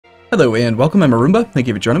Hello and welcome, I'm Arumba. Thank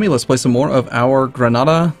you for joining me. Let's play some more of our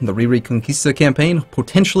Granada, the Reconquista campaign,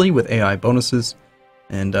 potentially with AI bonuses.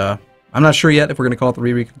 And I'm not sure yet if we're going to call it the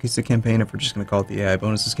Reconquista campaign, if we're just going to call it the AI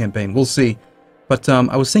bonuses campaign. We'll see. But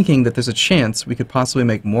I was thinking that there's a chance we could possibly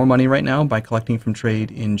make more money right now by collecting from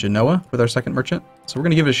trade in Genoa with our second merchant. So we're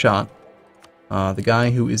going to give it a shot. The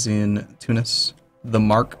guy who is in Tunis, the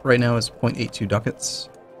mark right now is 0.82 ducats.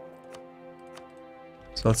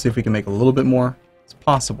 So let's see if we can make a little bit more. It's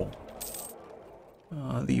possible.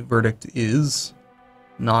 The verdict is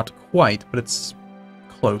not quite, but it's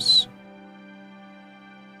close.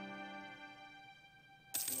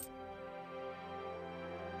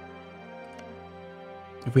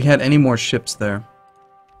 If we had any more ships there,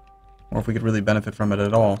 or if we could really benefit from it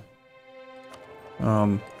at all,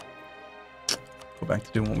 go back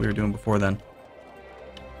to doing what we were doing before then.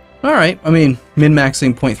 Alright, I mean,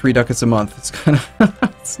 min-maxing 0.3 ducats a month, it's kind of,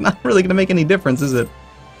 it's not really going to make any difference, is it?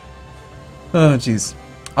 Oh, jeez.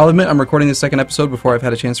 I'll admit I'm recording the second episode before I've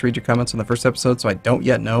had a chance to read your comments on the first episode, so I don't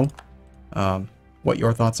yet know what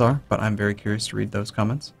your thoughts are, but I'm very curious to read those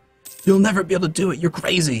comments. You'll never be able to do it, you're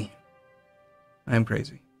crazy! I am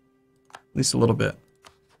crazy. At least a little bit.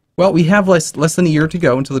 Well, we have less than a year to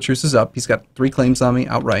go until the truce is up. He's got 3 claims on me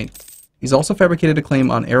outright. He's also fabricated a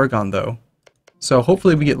claim on Aragon, though. So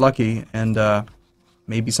hopefully we get lucky and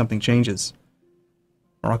maybe something changes.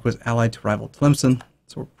 Morocco is allied to rival Tlemcen.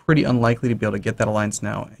 So we're pretty unlikely to be able to get that alliance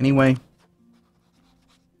now. Anyway,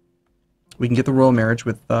 we can get the royal marriage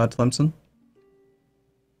with Tlemcen.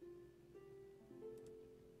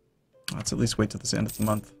 Let's at least wait till the end of the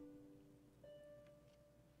month.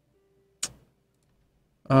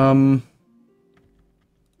 Alright,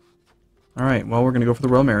 well, we're going to go for the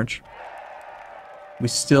royal marriage. We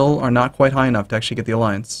still are not quite high enough to actually get the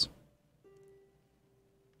alliance.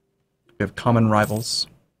 We have common rivals.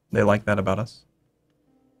 They like that about us.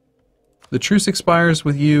 The truce expires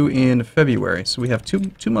with you in February, so we have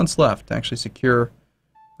two months left to actually secure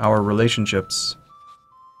our relationships.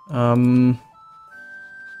 I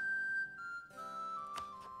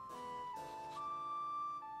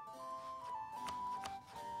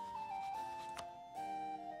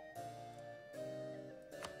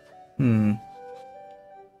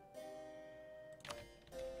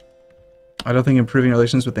don't think improving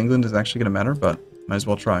relations with England is actually going to matter, but might as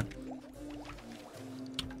well try.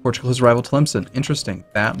 Portugal is rival Tlemcen. Interesting.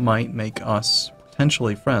 That might make us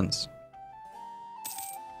potentially friends.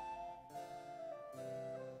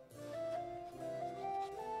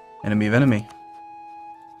 Enemy of enemy.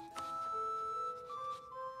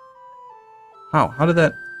 How did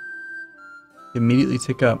that immediately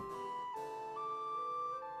tick up?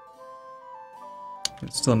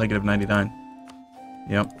 It's still negative 99.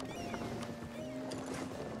 Yep.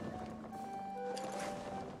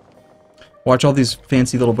 Watch all these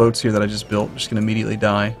fancy little boats here that I just built. Just gonna immediately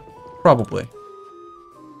die. Probably.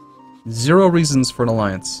 0 reasons for an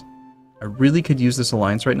alliance. I really could use this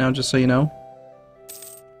alliance right now, just so you know.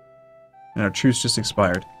 And our truce just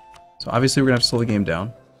expired. So obviously we're gonna have to slow the game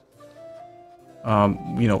down.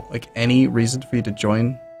 You know, like any reason for you to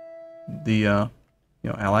join the, you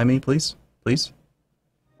know, ally me, please? Please?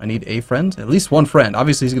 I need a friend? At least one friend.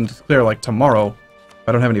 Obviously he's gonna declare, like, tomorrow if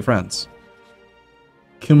I don't have any friends.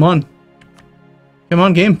 Come on. Come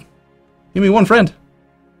on, game. Give me one friend.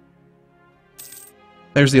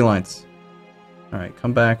 There's the alliance. Alright,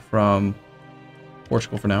 come back from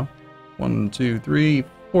Portugal for now. 1, 2, 3,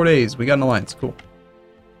 4 days. We got an alliance. Cool.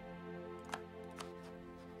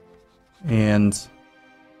 And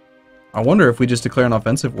I wonder if we just declare an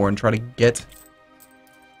offensive war and try to get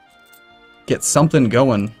something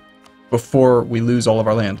going before we lose all of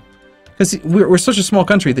our land. Because we're such a small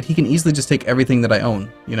country that he can easily just take everything that I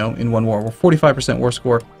own, you know, in one war. We're 45% war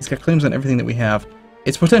score. He's got claims on everything that we have.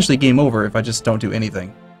 It's potentially game over if I just don't do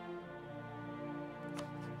anything.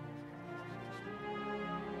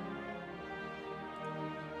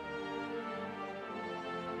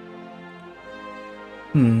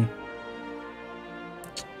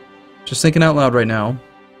 Just thinking out loud right now.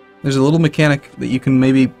 There's a little mechanic that you can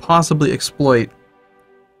maybe possibly exploit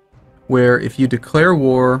where if you declare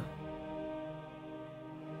war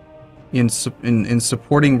in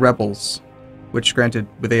supporting rebels, which granted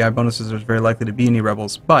with AI bonuses there's very likely to be any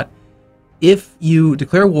rebels, but if you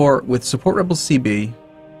declare war with support rebels CB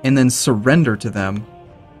and then surrender to them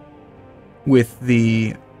with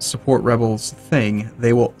the support rebels thing,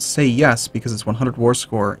 they will say yes because it's 100 war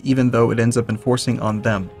score even though it ends up enforcing on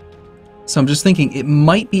them. So I'm just thinking it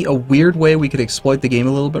might be a weird way we could exploit the game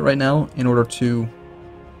a little bit right now in order to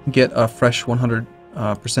get a fresh 100%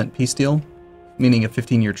 peace deal, meaning a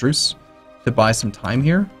 15-year truce, to buy some time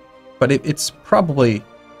here. But it's probably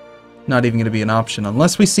not even going to be an option.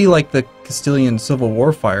 Unless we see, like, the Castilian Civil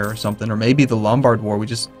War fire or something, or maybe the Lombard War. We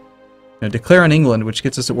just declare on England, which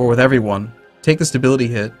gets us at war with everyone, take the stability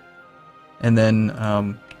hit, and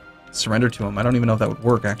then surrender to them. I don't even know if that would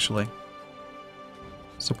work, actually.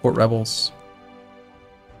 Support rebels.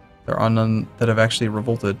 There are none that have actually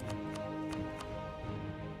revolted.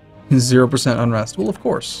 0% unrest. Well, of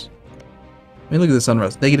course. I mean, look at this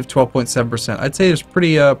unrest. Negative 12.7%. I'd say there's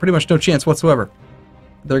pretty much no chance whatsoever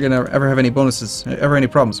they're going to ever have any bonuses, ever any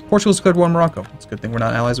problems. Portugal's declared war on Morocco. It's a good thing we're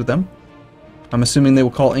not allies with them. I'm assuming they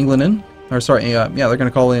will call England in. Or, sorry, yeah, they're going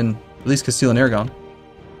to call in at least Castile and Aragon.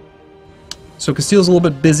 So Castile's a little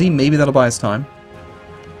bit busy. Maybe that'll buy us time.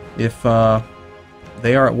 If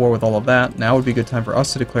they are at war with all of that, now would be a good time for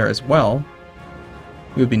us to declare as well.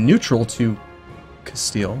 We would be neutral to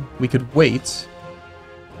Castile. We could wait.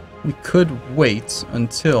 We could wait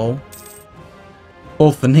until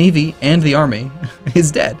both the Navy and the Army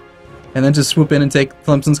is dead, and then just swoop in and take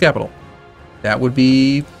Tlemcen's capital. That would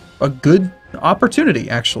be a good opportunity,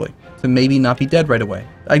 actually, to maybe not be dead right away.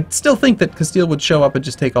 I still think that Castile would show up and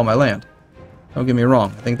just take all my land. Don't get me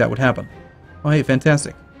wrong. I think that would happen. Oh, hey,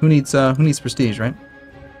 fantastic. Who needs prestige, right?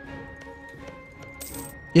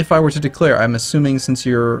 If I were to declare, I'm assuming since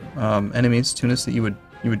you're enemies, Tunis, that you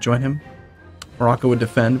would join him. Morocco would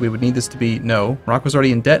defend. We would need this to be no. Morocco's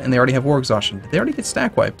already in debt, and they already have war exhaustion. Did they already get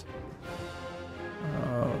stack wiped?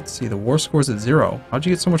 Let's see. The war score's at 0. How'd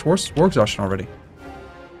you get so much war exhaustion already?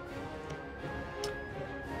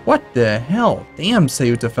 What the hell? Damn,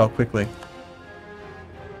 Ceuta fell quickly.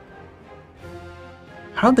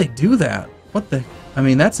 How'd they do that? What the... I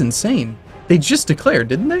mean, that's insane. They just declared,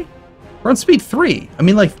 didn't they? We're on speed 3. I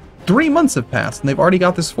mean, like, 3 months have passed, and they've already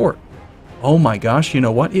got this fort. Oh my gosh, you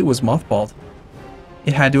know what? It was mothballed.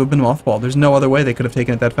 It had to have been mothballed. There's no other way they could have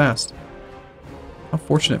taken it that fast. How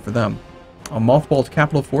fortunate for them. A mothballed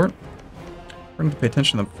capital fort? We're going to pay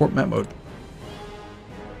attention to the fort map mode.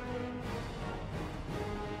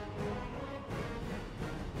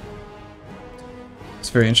 It's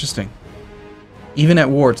very interesting. Even at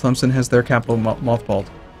war, Tlemcen has their capital mothballed.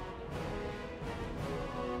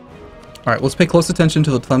 Alright, let's pay close attention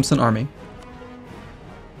to the Tlemcen army.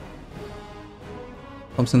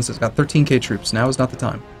 Tlemcen's has got 13k troops. Now is not the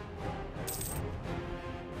time.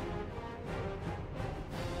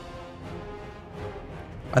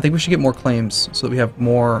 I think we should get more claims so that we have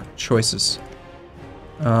more choices.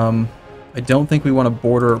 I don't think we want to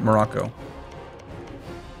border Morocco.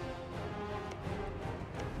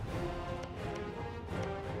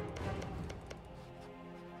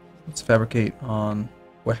 Let's fabricate on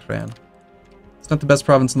Wehran. It's not the best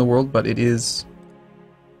province in the world, but it is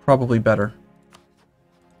probably better.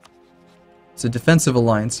 It's a defensive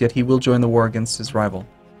alliance, yet he will join the war against his rival.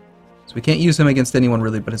 So we can't use him against anyone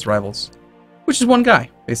really but his rivals. Which is one guy,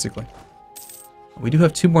 basically. We do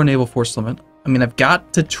have 2 more naval force limit. I mean, I've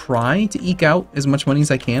got to try to eke out as much money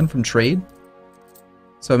as I can from trade.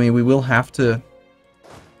 So, I mean, we will have to...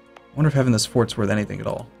 I wonder if having this fort's worth anything at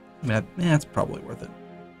all. I mean, it's probably worth it.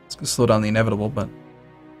 It's going to slow down the inevitable, but...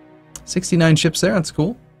 69 ships there, that's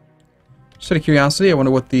cool. Just out of curiosity, I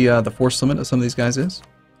wonder what the force limit of some of these guys is.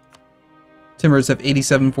 Timbers have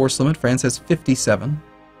 87 force limit, France has 57.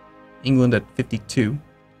 England at 52.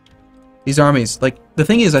 These armies, like, the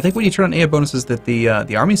thing is, I think when you turn on AI bonuses that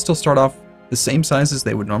the armies still start off the same size as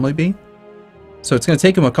they would normally be. So it's going to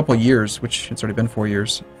take them a couple of years, which it's already been 4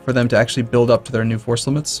 years, for them to actually build up to their new force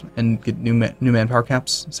limits and get new manpower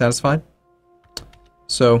caps satisfied.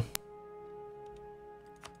 So,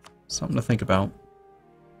 something to think about.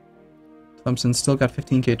 Tlemcen still got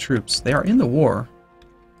 15k troops. They are in the war.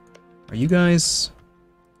 Are you guys...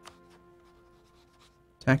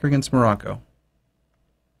 Attacker against Morocco.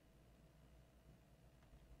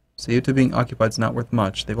 Ceuta being occupied is not worth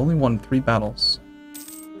much. They've only won 3 battles.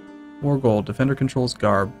 War gold. Defender controls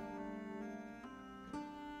garb.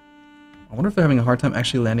 I wonder if they're having a hard time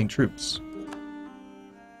actually landing troops.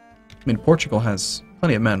 I mean, Portugal has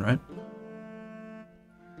plenty of men, right?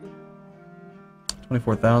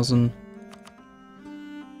 24,000.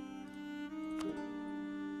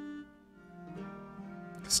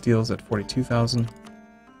 Castile's at 42,000.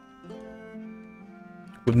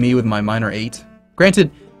 With me with my minor 8.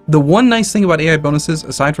 Granted, the one nice thing about AI bonuses,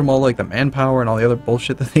 aside from all like the manpower and all the other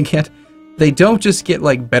bullshit that they get, they don't just get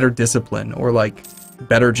like better discipline or like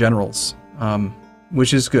better generals,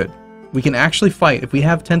 which is good. We can actually fight. If we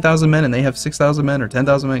have 10,000 men and they have 6,000 men or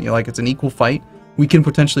 10,000 men, you're like, it's an equal fight, we can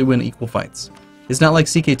potentially win equal fights. It's not like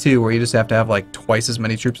CK2 where you just have to have like twice as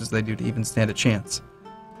many troops as they do to even stand a chance.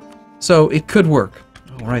 So it could work.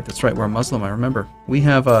 Oh, right, that's right, we're a Muslim, I remember. We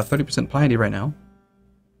have 30% piety right now.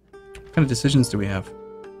 What kind of decisions do we have?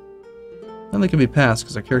 And they can be passed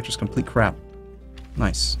because our character's complete crap.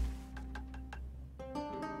 Nice.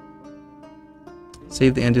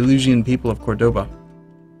 Save the Andalusian people of Cordoba.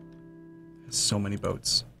 So many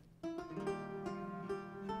boats.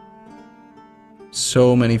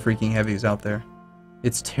 So many freaking heavies out there.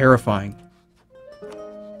 It's terrifying.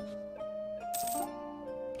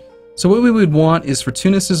 So what we would want is for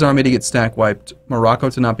Tunis's army to get stack wiped, Morocco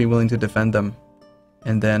to not be willing to defend them,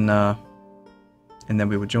 and then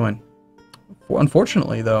we would join.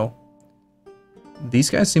 Unfortunately, though, these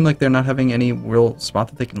guys seem like they're not having any real spot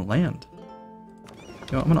that they can land.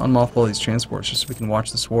 You know, I'm gonna unmothball these transports just so we can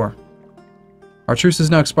watch this war. Our truce has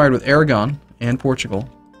now expired with Aragon and Portugal.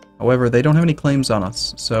 However, they don't have any claims on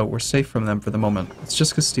us, so we're safe from them for the moment. It's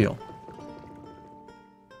just Castile.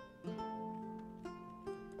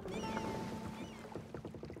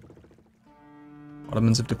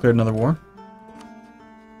 Ottomans have declared another war.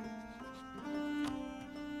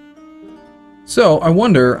 So, I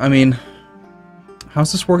wonder, I mean,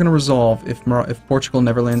 how's this war going to resolve if Portugal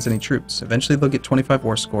never lands any troops? Eventually they'll get 25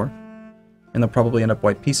 war score, and they'll probably end up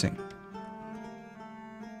white piecing.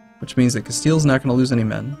 Which means that Castile's not going to lose any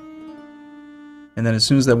men. And then as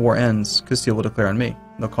soon as that war ends, Castile will declare on me.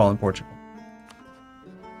 They'll call in Portugal.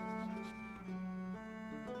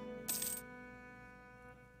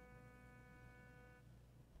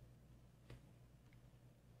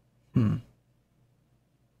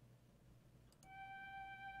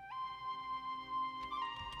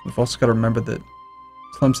 We've also got to remember that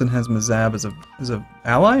Tlemcen has Mazab as a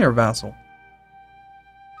ally or vassal?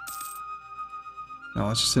 No,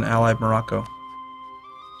 it's just an ally of Morocco.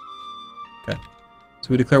 Okay. So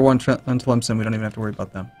we declare war on Tlemcen, we don't even have to worry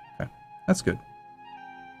about them. Okay. That's good.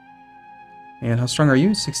 And how strong are you?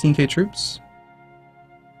 16k troops?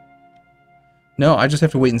 No, I just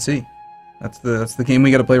have to wait and see. That's the game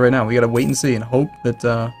we gotta play right now. We gotta wait and see and hope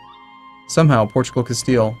that somehow Portugal,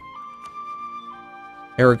 Castile,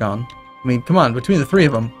 Aragon. I mean, come on, between the three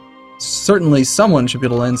of them, certainly someone should be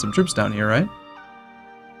able to land some troops down here, right?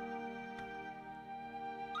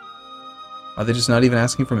 Are they just not even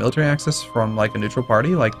asking for military access from, like, a neutral party?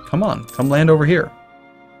 Like, come on, come land over here.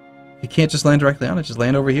 You can't just land directly on it, just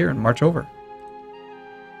land over here and march over.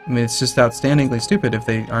 I mean, it's just outstandingly stupid if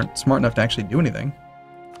they aren't smart enough to actually do anything.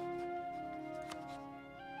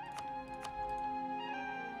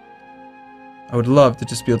 I would love to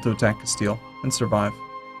just be able to attack Castile and survive.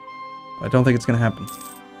 I don't think it's going to happen.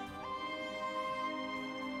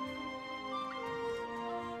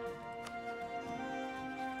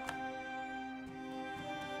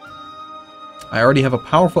 I already have a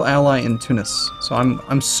powerful ally in Tunis, so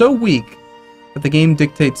I'm so weak that the game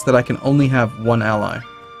dictates that I can only have one ally.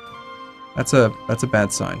 That's a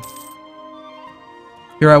bad sign.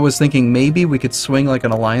 Here I was thinking maybe we could swing like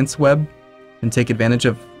an alliance web and take advantage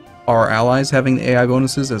of our allies having the AI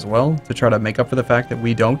bonuses as well to try to make up for the fact that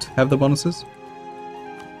we don't have the bonuses.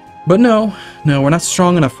 But no, we're not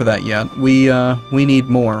strong enough for that yet. We need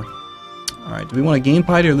more. All right, do we want to gain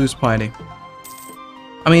piety or lose piety?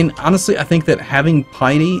 I mean, honestly, I think that having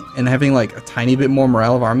piety and having like a tiny bit more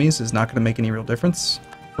morale of armies is not going to make any real difference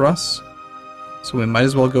for us. So we might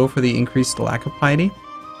as well go for the increased lack of piety.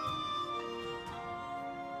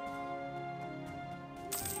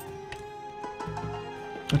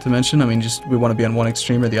 Not to mention, I mean, just we want to be on one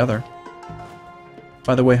extreme or the other.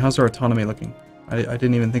 By the way, how's our autonomy looking? I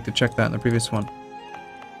didn't even think to check that in the previous one.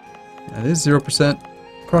 That is 0%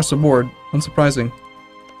 across the board. Unsurprising.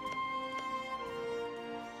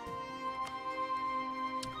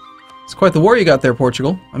 It's quite the war you got there,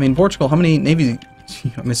 Portugal. I mean, Portugal, how many navy...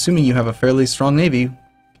 I'm assuming you have a fairly strong navy.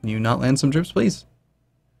 Can you not land some troops, please?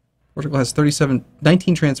 Portugal has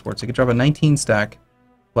 19 transports. It could drop a 19 stack,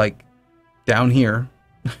 like, down here.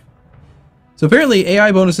 So apparently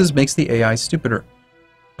AI bonuses makes the AI stupider.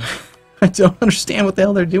 I don't understand what the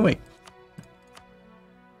hell they're doing.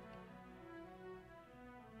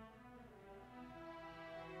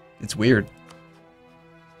 It's weird.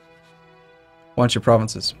 Watch your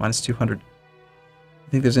provinces. Minus 200.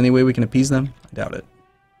 Think there's any way we can appease them? I doubt it.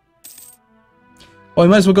 Well,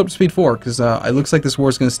 we might as well go up to speed 4, because it looks like this war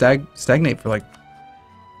is going to stagnate for like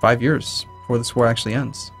 5 years before this war actually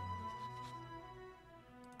ends.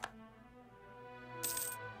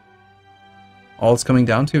 All it's coming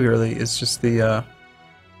down to really is just the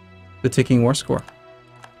ticking war score.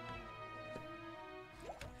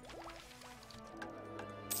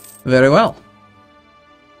 Very well.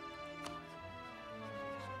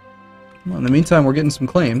 Well, in the meantime, we're getting some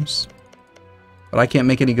claims, but I can't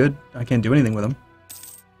make any good. I can't do anything with them.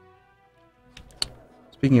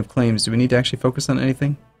 Speaking of claims, do we need to actually focus on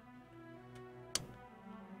anything?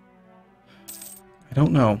 I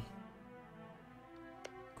don't know.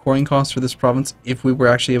 coin cost for this province if we were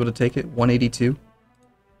actually able to take it? 182.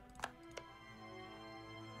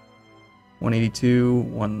 182,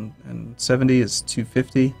 170 is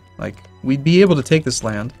 250. Like, we'd be able to take this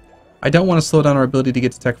land. I don't want to slow down our ability to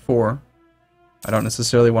get to Tech 4. I don't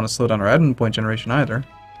necessarily want to slow down our admin point generation either.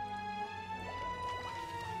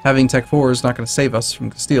 Having Tech 4 is not going to save us from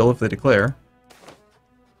Castile if they declare.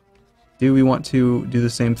 Do we want to do the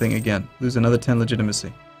same thing again? Lose another 10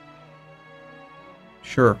 legitimacy.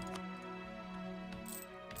 Sure.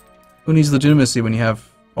 Who needs legitimacy when you have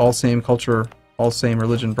all same culture, all same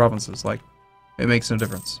religion provinces? Like, it makes no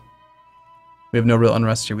difference. We have no real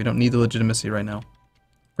unrest here. We don't need the legitimacy right now.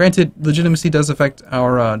 Granted, legitimacy does affect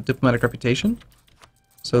our diplomatic reputation,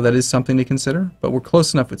 so that is something to consider, but we're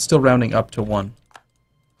close enough. It's still rounding up to 1.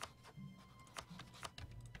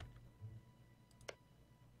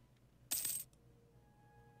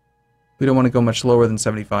 We don't want to go much lower than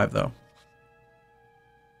 75, though.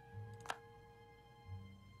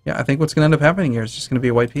 Yeah, I think what's going to end up happening here is just going to be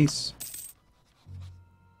a white peace.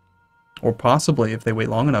 Or possibly, if they wait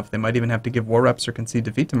long enough, they might even have to give war reps or concede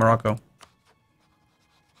defeat to Morocco.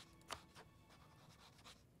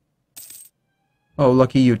 Oh,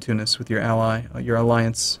 lucky you, Tunis, with your ally, your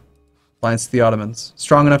alliance to the Ottomans.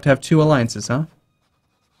 Strong enough to have 2 alliances, huh?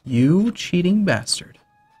 You cheating bastard.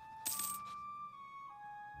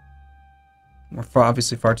 We're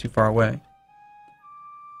obviously far too far away.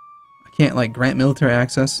 I can't, like, grant military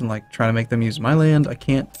access and, like, try to make them use my land. I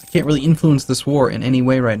can't really influence this war in any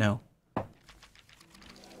way right now.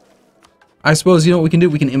 I suppose, you know what we can do?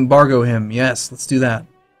 We can embargo him. Yes, let's do that.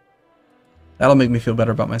 That'll make me feel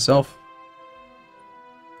better about myself.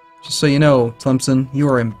 Just so you know, Tlemcen, you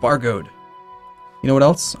are embargoed. You know what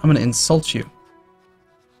else? I'm going to insult you.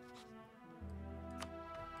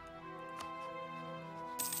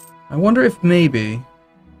 I wonder if maybe...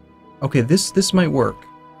 Okay, this might work.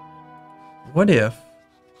 What if...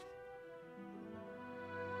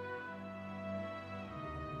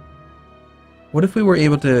 What if we were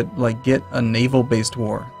able to, like, get a naval-based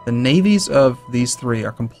war? The navies of these 3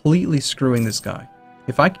 are completely screwing this guy.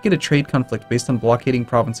 If I could get a trade conflict based on blockading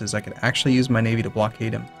provinces, I could actually use my navy to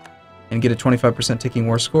blockade him and get a 25% ticking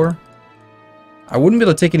war score. I wouldn't be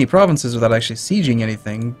able to take any provinces without actually sieging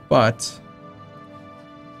anything, but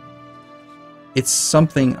it's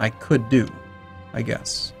something I could do, I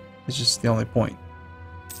guess. It's just the only point.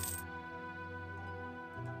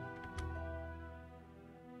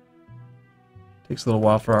 Takes a little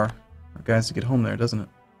while for our guys to get home there, doesn't it?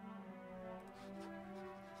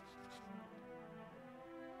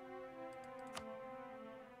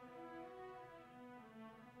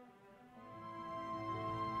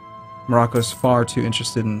 Morocco's far too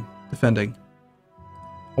interested in defending.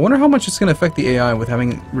 I wonder how much it's going to affect the AI with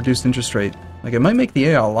having reduced interest rate. Like, it might make the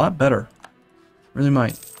AI a lot better. Really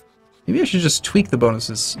might. Maybe I should just tweak the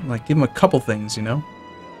bonuses. Like, give them a couple things, you know?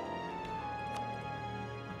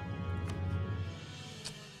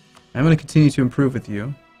 I'm going to continue to improve with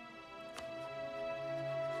you.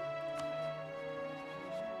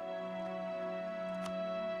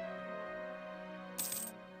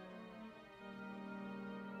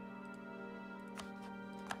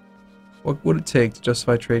 What would it take to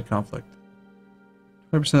justify trade conflict?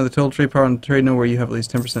 20% of the total trade power in the trade node where you have at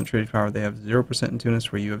least 10% trade power. They have 0% in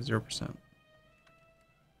Tunis where you have 0%.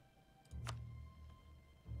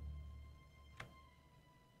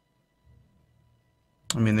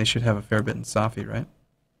 I mean, they should have a fair bit in Safi, right?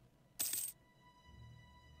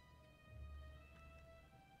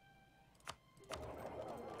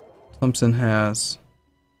 Tlemcen has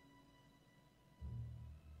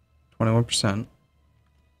 21%.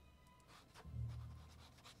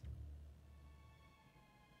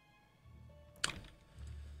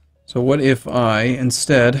 So what if I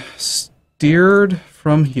instead steered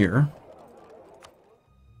from here,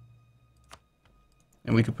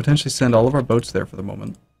 and we could potentially send all of our boats there for the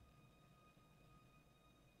moment.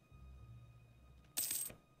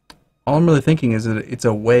 All I'm really thinking is that it's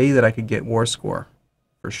a way that I could get war score,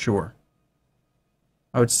 for sure.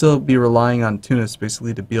 I would still be relying on Tunis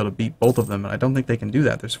basically to be able to beat both of them, and I don't think they can do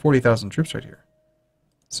that. There's 40,000 troops right here.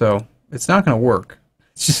 So it's not going to work.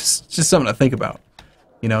 It's just something to think about.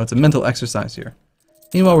 You know, it's a mental exercise here.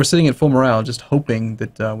 Meanwhile, we're sitting at full morale, just hoping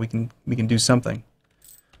that we can do something.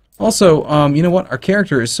 Also, you know what? Our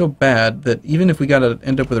character is so bad that even if we gotta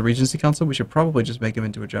end up with a Regency Council, we should probably just make him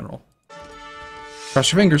into a general.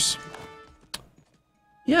 Cross your fingers.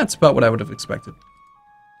 Yeah, it's about what I would have expected.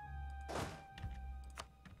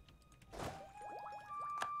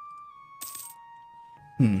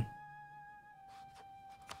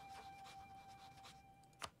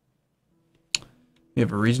 We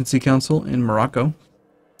have a Regency Council in Morocco.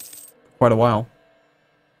 quite a while.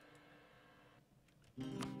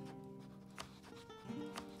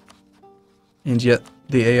 And yet,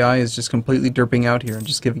 the AI is just completely derping out here and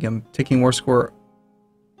just giving him ticking war score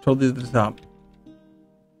totally to the top.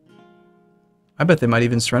 I bet they might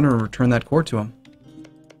even surrender and return that core to him.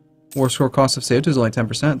 War score cost of CO2 is only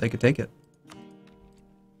 10%. They could take it.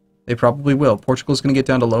 They probably will. Portugal's going to get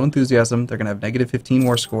down to low enthusiasm. They're going to have negative 15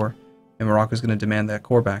 war score. And Morocco's going to demand that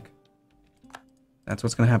core back. That's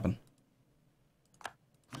what's going to happen.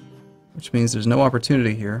 Which means there's no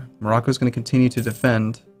opportunity here. Morocco's going to continue to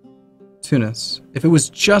defend Tunis. If it was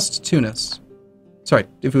just Tunis... Sorry,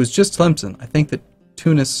 if it was just Tlemcen, I think that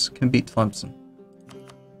Tunis can beat Tlemcen.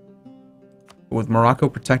 But with Morocco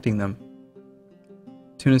protecting them,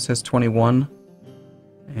 Tunis has 21,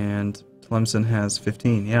 and Tlemcen has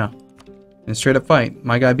 15, yeah. In a straight-up fight,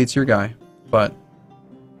 my guy beats your guy, but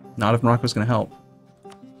not if Morocco's going to help.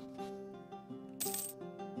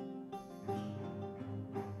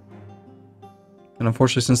 And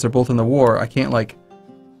unfortunately, since they're both in the war, I can't, like,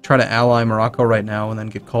 try to ally Morocco right now and then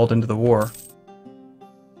get called into the war.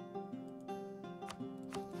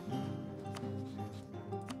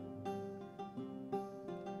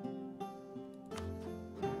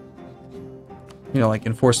 You know, like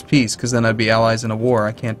enforce peace, because then I'd be allies in a war.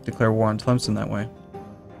 I can't declare war on Tlemcen that way.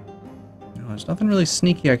 You know, there's nothing really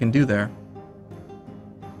sneaky I can do there.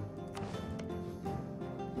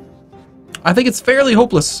 I think it's fairly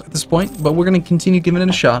hopeless at this point, but we're going to continue giving it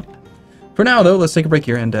a shot. For now, though, let's take a break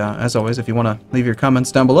here, and as always, if you want to leave your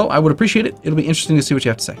comments down below, I would appreciate it. It'll be interesting to see what you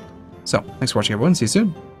have to say. So, thanks for watching, everyone. See you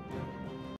soon.